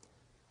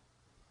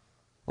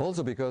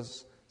 Also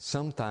because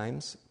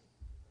sometimes,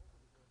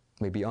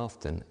 maybe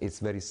often, it's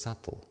very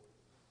subtle.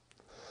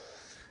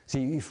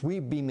 See, if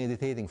we've been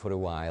meditating for a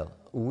while,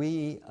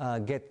 we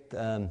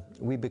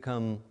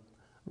become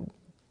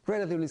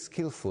relatively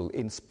skillful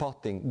in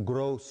spotting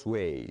gross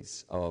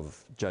ways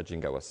of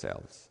judging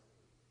ourselves.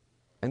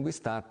 And we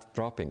start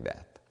dropping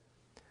that.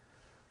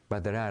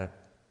 But there are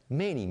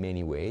many,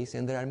 many ways,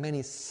 and there are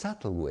many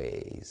subtle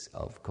ways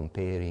of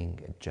comparing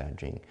and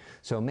judging.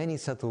 So many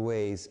subtle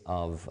ways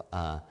of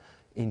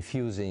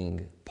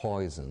infusing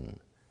poison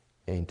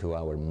into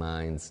our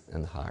minds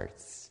and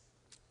hearts.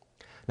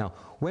 Now,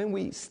 when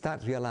we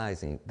start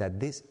realizing that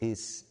this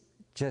is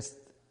just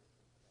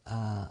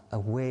a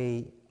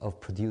way of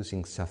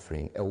producing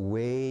suffering, a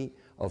way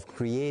of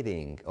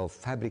creating, of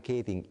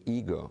fabricating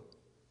ego,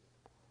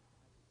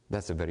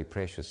 that's a very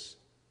precious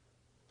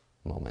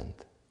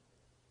moment.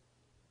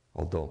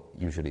 Although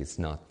usually it's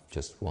not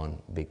just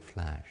one big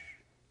flash.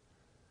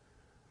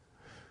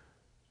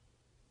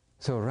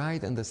 So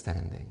right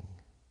understanding,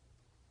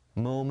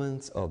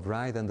 moments of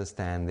right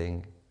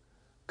understanding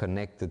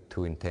connected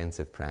to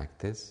intensive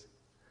practice,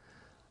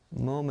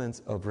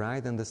 moments of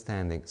right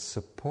understanding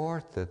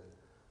supported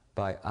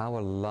by our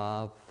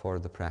love for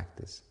the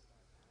practice.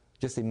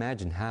 Just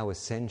imagine how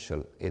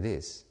essential it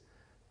is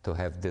to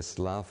have this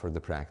love for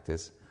the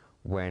practice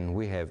when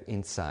we have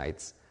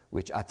insights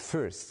which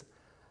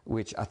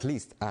at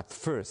least at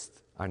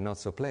first are not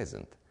so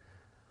pleasant.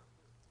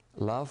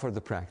 Love for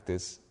the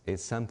practice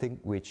is something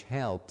which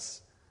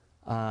helps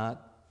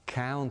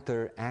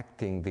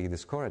counteracting the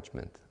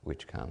discouragement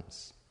which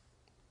comes.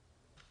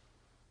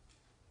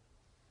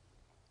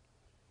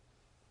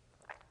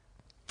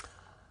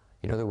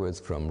 In other words,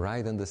 from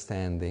right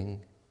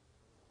understanding,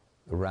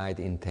 right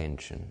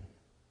intention.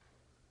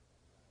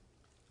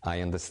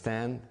 I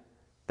understand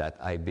that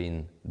I've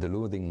been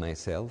deluding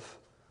myself,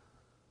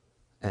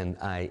 and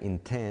I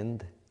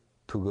intend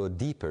to go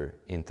deeper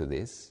into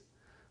this,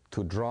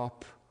 to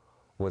drop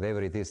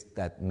whatever it is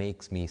that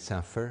makes me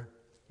suffer,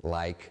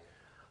 like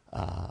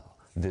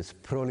this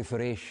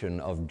proliferation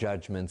of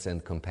judgments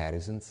and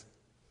comparisons.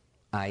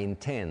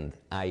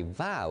 I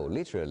vow,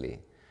 literally,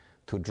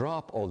 to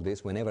drop all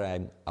this whenever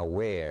I'm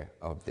aware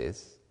of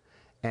this,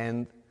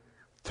 and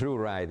through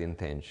right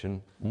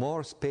intention,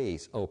 more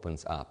space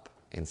opens up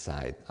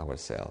inside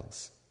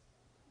ourselves,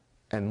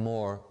 and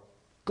more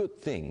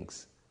good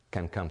things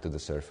can come to the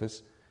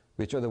surface,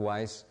 which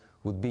otherwise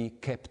would be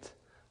kept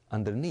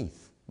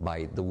underneath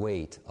by the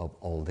weight of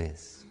all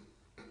this.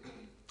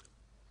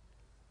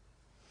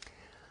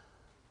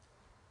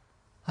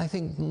 I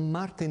think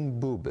Martin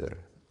Buber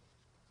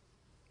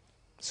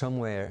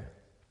somewhere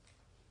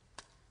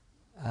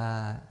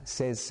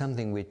says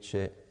something which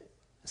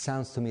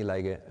sounds to me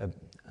like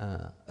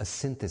a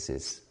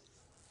synthesis,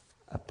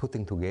 a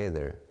putting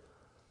together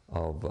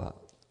of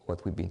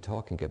what we've been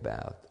talking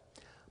about.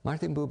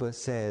 Martin Buber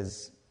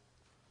says,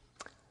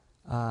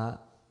 the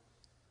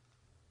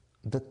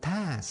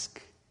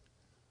task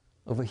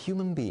of a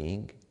human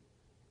being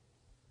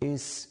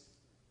is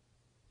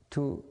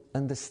to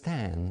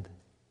understand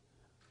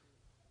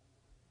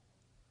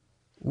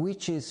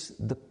which is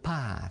the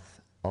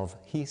path of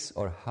his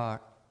or her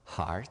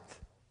heart,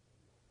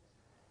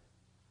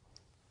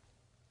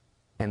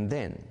 and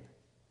then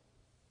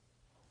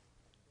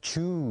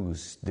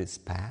choose this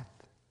path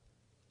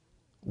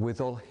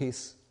with all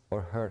his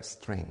or her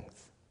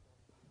strength.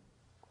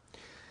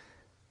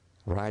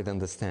 Right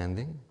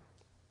understanding,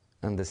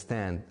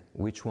 understand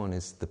which one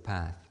is the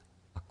path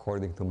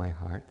according to my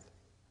heart,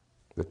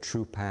 the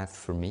true path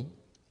for me.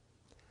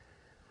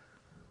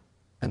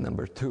 And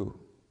number two,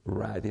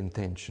 right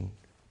intention,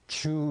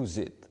 choose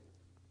it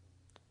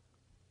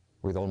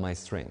with all my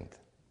strength.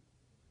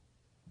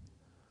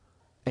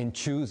 and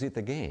choose it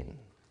again.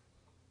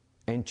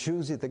 And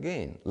choose it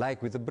again,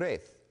 like with the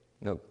breath.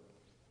 No,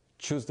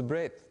 choose the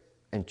breath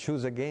and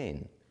choose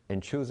again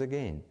and choose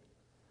again.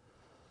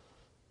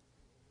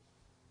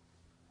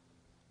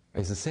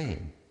 It's the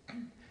same.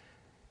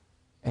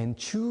 And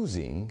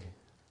choosing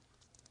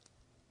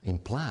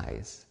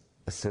implies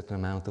a certain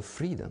amount of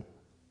freedom.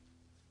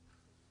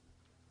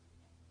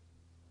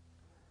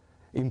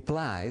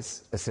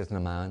 Implies a certain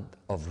amount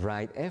of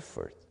right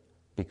effort,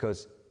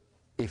 because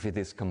if it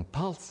is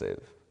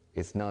compulsive,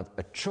 it's not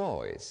a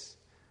choice,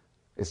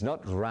 it's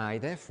not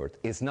right effort,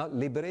 it's not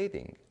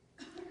liberating.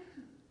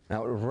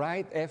 Now,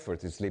 right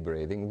effort is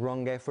liberating,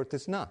 wrong effort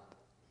is not.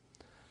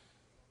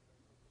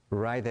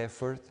 Right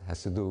effort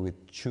has to do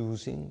with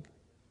choosing,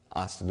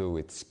 has to do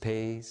with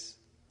space,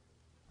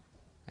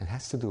 and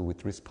has to do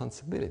with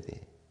responsibility.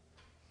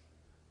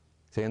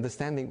 So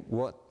understanding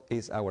what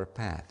is our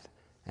path,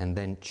 and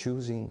then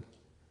choosing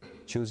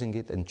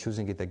it and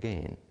choosing it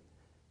again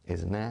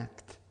is an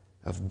act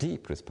of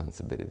deep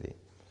responsibility.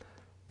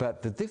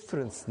 But the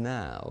difference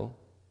now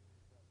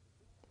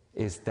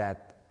is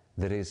that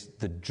there is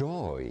the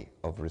joy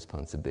of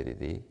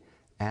responsibility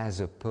as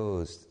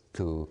opposed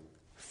to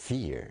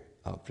fear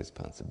of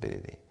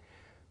responsibility,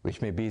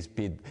 which maybe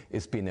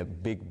it's been a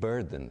big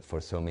burden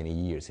for so many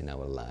years in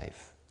our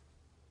life,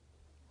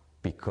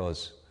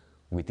 because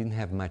we didn't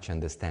have much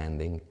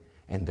understanding,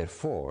 and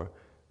therefore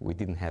we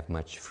didn't have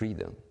much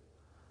freedom.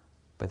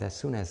 But as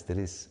soon as there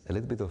is a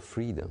little bit of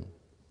freedom,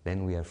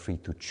 then we are free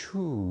to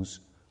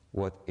choose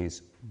what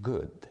is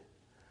good.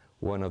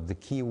 One of the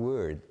key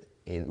words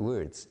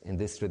in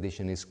this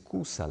tradition is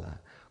kusala.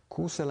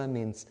 Kusala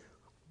means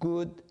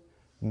good,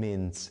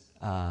 means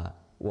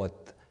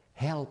what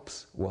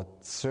helps,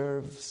 what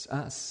serves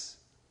us.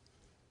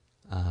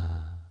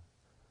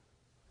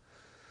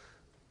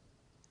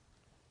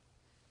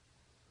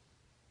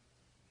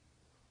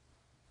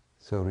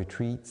 So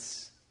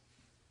retreats,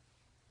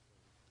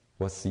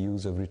 what's the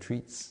use of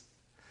retreats?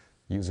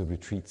 Use of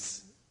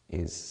retreats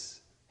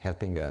is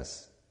helping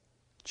us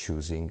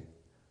choosing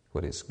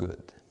what is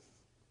good,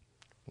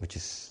 which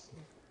is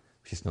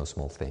no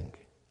small thing.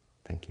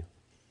 Thank you.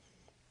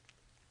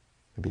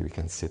 Maybe we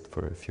can sit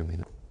for a few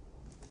minutes.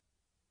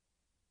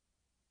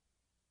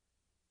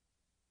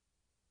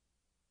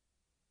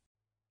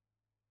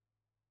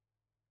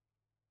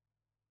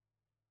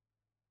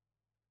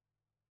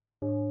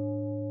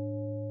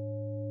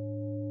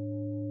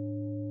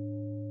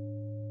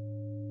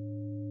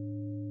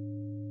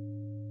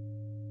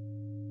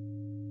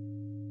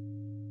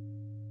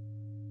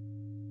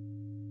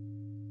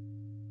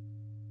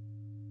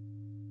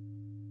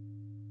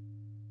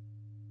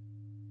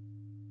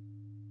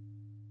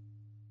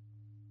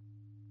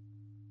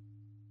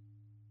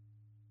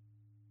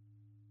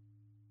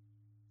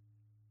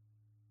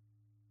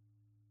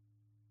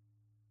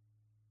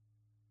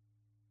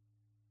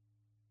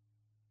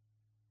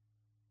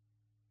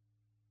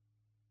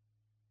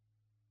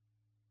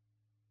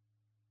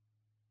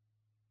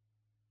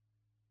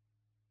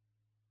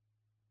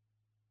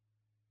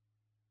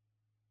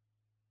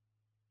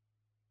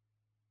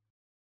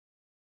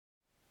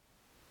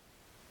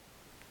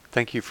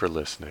 Thank you for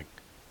listening.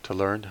 To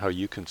learn how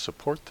you can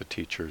support the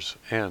teachers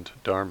and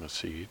Dharma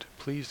Seed,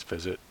 please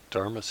visit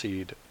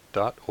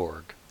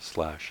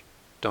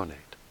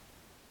dharmaseed.org/donate.